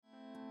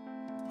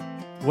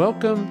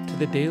Welcome to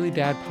the Daily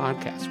Dad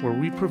Podcast, where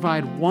we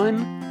provide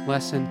one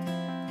lesson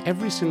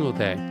every single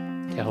day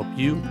to help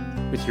you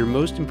with your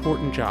most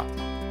important job,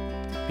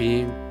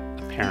 being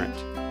a parent.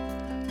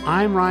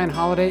 I'm Ryan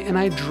Holiday, and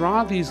I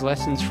draw these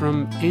lessons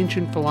from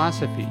ancient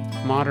philosophy,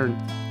 modern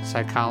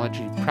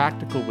psychology,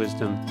 practical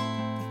wisdom,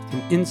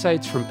 and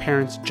insights from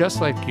parents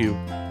just like you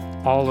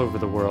all over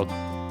the world.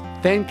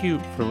 Thank you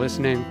for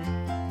listening,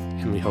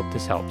 and we hope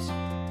this helps.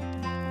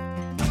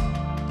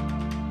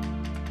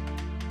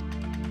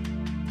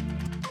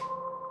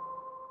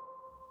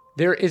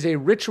 There is a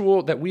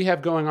ritual that we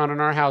have going on in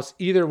our house,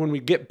 either when we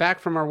get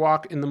back from our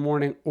walk in the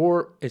morning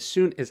or as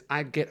soon as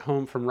I get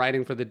home from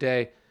writing for the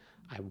day.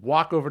 I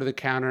walk over to the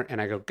counter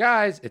and I go,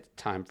 guys, it's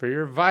time for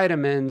your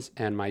vitamins.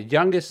 And my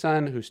youngest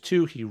son, who's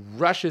 2, he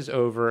rushes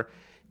over.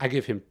 I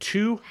give him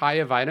 2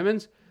 Hiya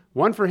vitamins,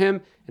 one for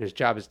him, and his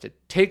job is to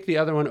take the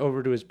other one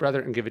over to his brother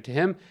and give it to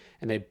him.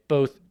 And they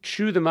both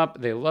chew them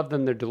up. They love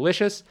them. They're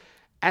delicious.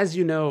 As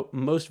you know,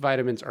 most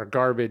vitamins are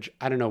garbage.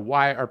 I don't know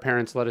why our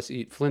parents let us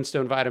eat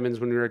Flintstone vitamins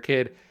when we were a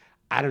kid.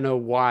 I don't know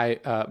why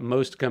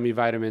most gummy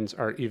vitamins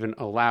are even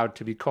allowed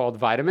to be called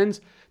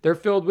vitamins. They're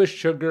filled with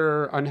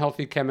sugar,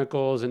 unhealthy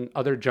chemicals, and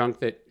other junk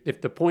that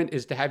if the point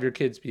is to have your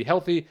kids be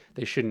healthy,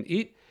 they shouldn't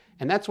eat.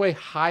 And that's why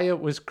Hiya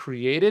was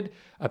created,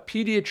 a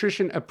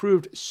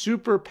pediatrician-approved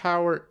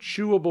superpower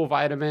chewable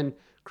vitamin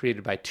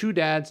created by 2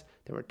 dads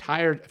that were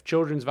tired of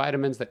children's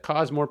vitamins that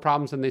cause more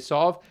problems than they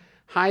solve.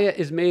 Hiya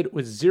is made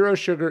with 0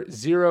 sugar,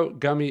 0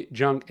 gummy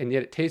junk, and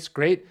yet it tastes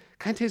great.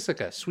 Kind of tastes like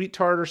a sweet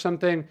tart or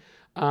something.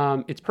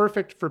 It's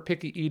perfect for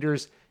picky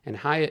eaters, and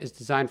Hiya is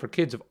designed for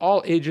kids of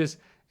all ages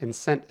and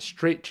sent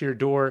straight to your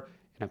door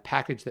in a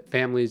package that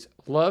families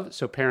love,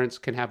 so parents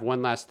can have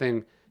one last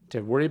thing to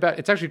worry about.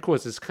 It's actually cool.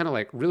 It's this kind of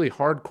like really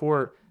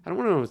hardcore, I don't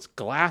know if it's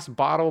glass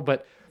bottle,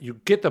 but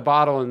you get the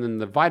bottle and then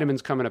the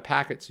vitamins come in a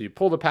packet. So you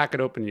pull the packet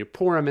open, you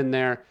pour them in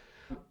there.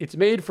 It's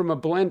made from a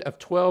blend of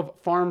 12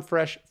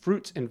 farm-fresh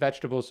fruits and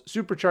vegetables,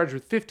 supercharged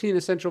with 15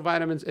 essential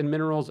vitamins and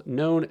minerals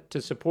known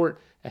to support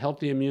a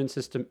healthy immune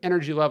system,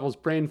 energy levels,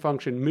 brain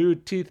function,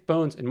 mood, teeth,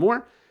 bones, and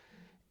more.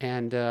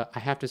 And I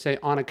have to say,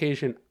 on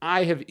occasion,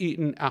 I have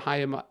eaten a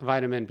Hiya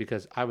vitamin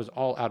because I was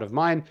all out of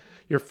mine.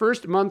 Your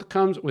first month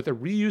comes with a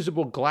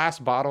reusable glass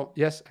bottle.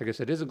 Yes, I guess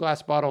it is a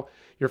glass bottle.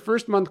 Your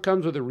first month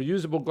comes with a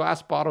reusable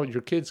glass bottle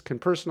your kids can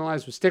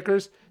personalize with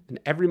stickers.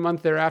 And every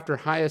month thereafter,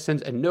 Hiya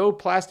sends a no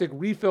plastic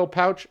refill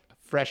pouch of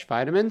fresh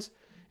vitamins.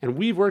 And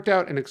we've worked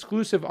out an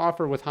exclusive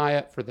offer with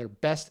Hiya for their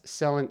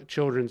best-selling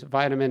children's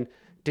vitamin.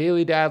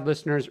 Daily Dad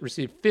listeners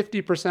receive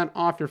 50%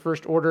 off your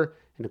first order.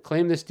 And to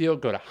claim this deal,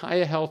 go to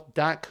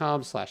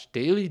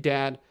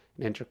hiyahealth.com/dailydad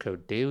and enter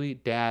code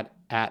dailydad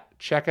at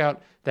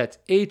checkout. That's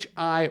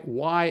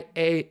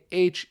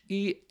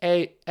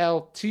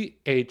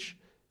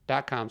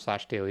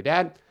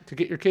hiyahealth.com/dailydad to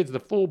get your kids the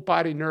full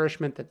body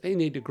nourishment that they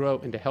need to grow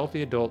into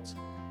healthy adults.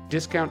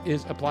 Discount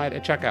is applied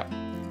at checkout.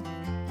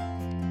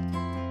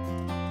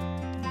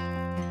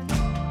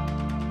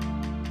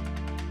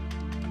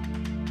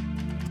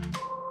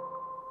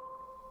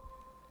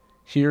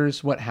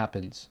 Here's what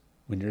happens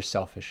when you're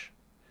selfish.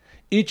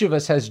 Each of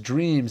us has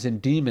dreams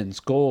and demons,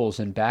 goals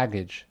and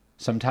baggage,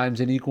 sometimes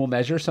in equal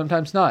measure,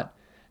 sometimes not,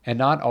 and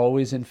not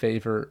always in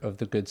favor of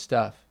the good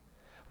stuff.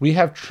 We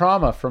have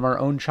trauma from our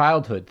own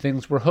childhood,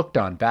 things we're hooked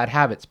on, bad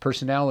habits,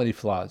 personality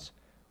flaws.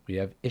 We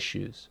have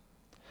issues.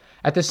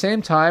 At the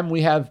same time,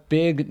 we have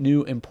big,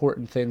 new,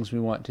 important things we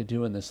want to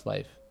do in this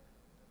life,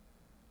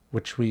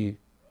 which we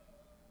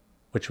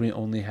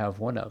only have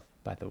one of,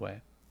 by the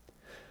way.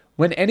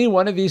 When any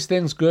one of these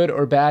things, good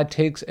or bad,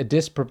 takes a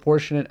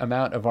disproportionate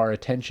amount of our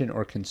attention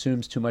or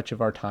consumes too much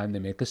of our time, they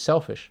make us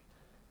selfish.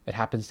 It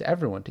happens to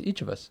everyone, to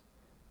each of us.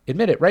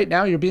 Admit it, right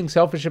now you're being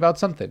selfish about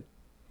something.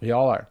 We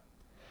all are.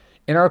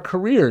 In our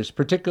careers,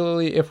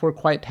 particularly if we're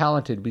quite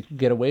talented, we could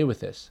get away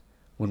with this.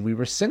 When we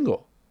were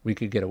single, we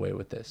could get away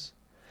with this.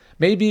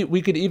 Maybe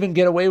we could even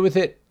get away with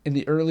it in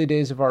the early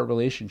days of our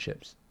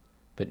relationships.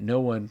 But no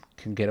one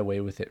can get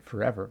away with it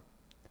forever.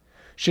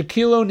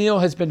 Shaquille O'Neal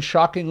has been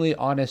shockingly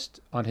honest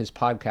on his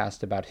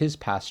podcast about his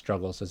past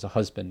struggles as a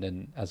husband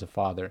and as a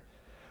father.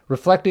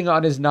 Reflecting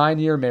on his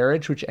 9-year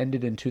marriage, which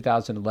ended in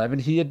 2011,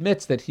 he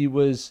admits that he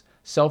was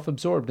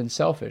self-absorbed and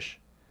selfish.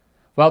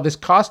 While this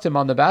cost him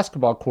on the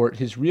basketball court,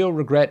 his real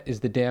regret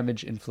is the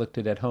damage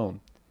inflicted at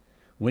home.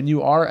 When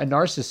you are a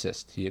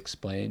narcissist, he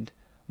explained,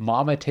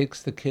 mama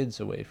takes the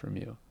kids away from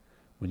you.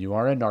 When you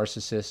are a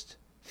narcissist,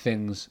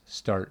 things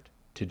start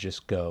to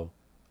just go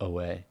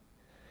away.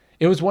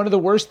 It was one of the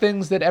worst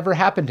things that ever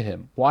happened to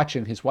him,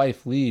 watching his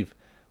wife leave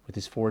with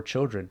his 4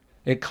 children.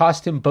 It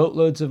cost him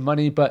boatloads of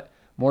money, but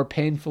more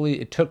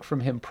painfully, it took from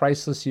him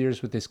priceless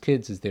years with his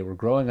kids as they were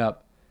growing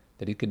up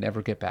that he could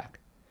never get back.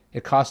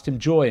 It cost him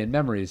joy and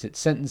memories. It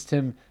sentenced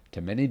him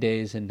to many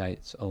days and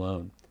nights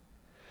alone.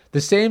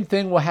 The same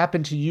thing will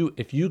happen to you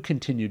if you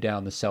continue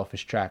down the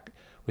selfish track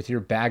with your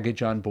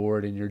baggage on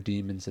board and your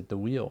demons at the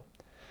wheel.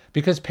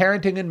 Because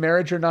parenting and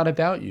marriage are not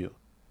about you.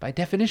 By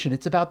definition,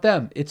 it's about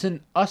them. It's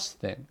an us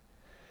thing.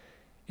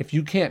 If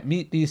you can't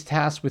meet these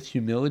tasks with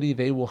humility,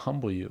 they will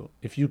humble you.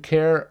 If you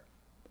care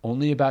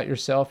only about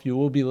yourself, you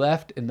will be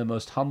left in the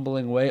most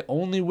humbling way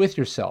only with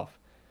yourself.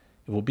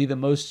 It will be the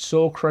most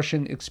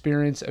soul-crushing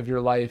experience of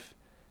your life,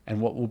 and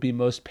what will be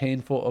most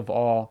painful of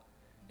all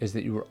is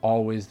that you were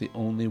always the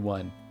only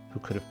one who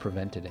could have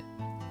prevented it.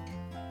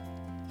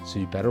 So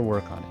you better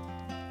work on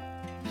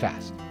it.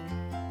 Fast.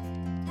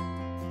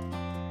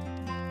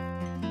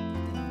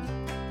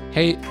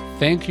 Hey,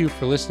 thank you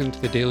for listening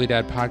to the Daily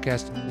Dad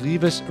Podcast.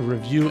 Leave us a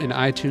review in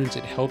iTunes.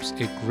 It helps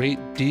a great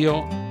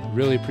deal.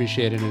 Really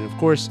appreciate it. And of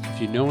course,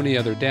 if you know any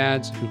other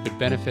dads who could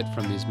benefit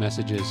from these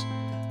messages,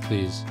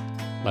 please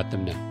let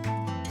them know.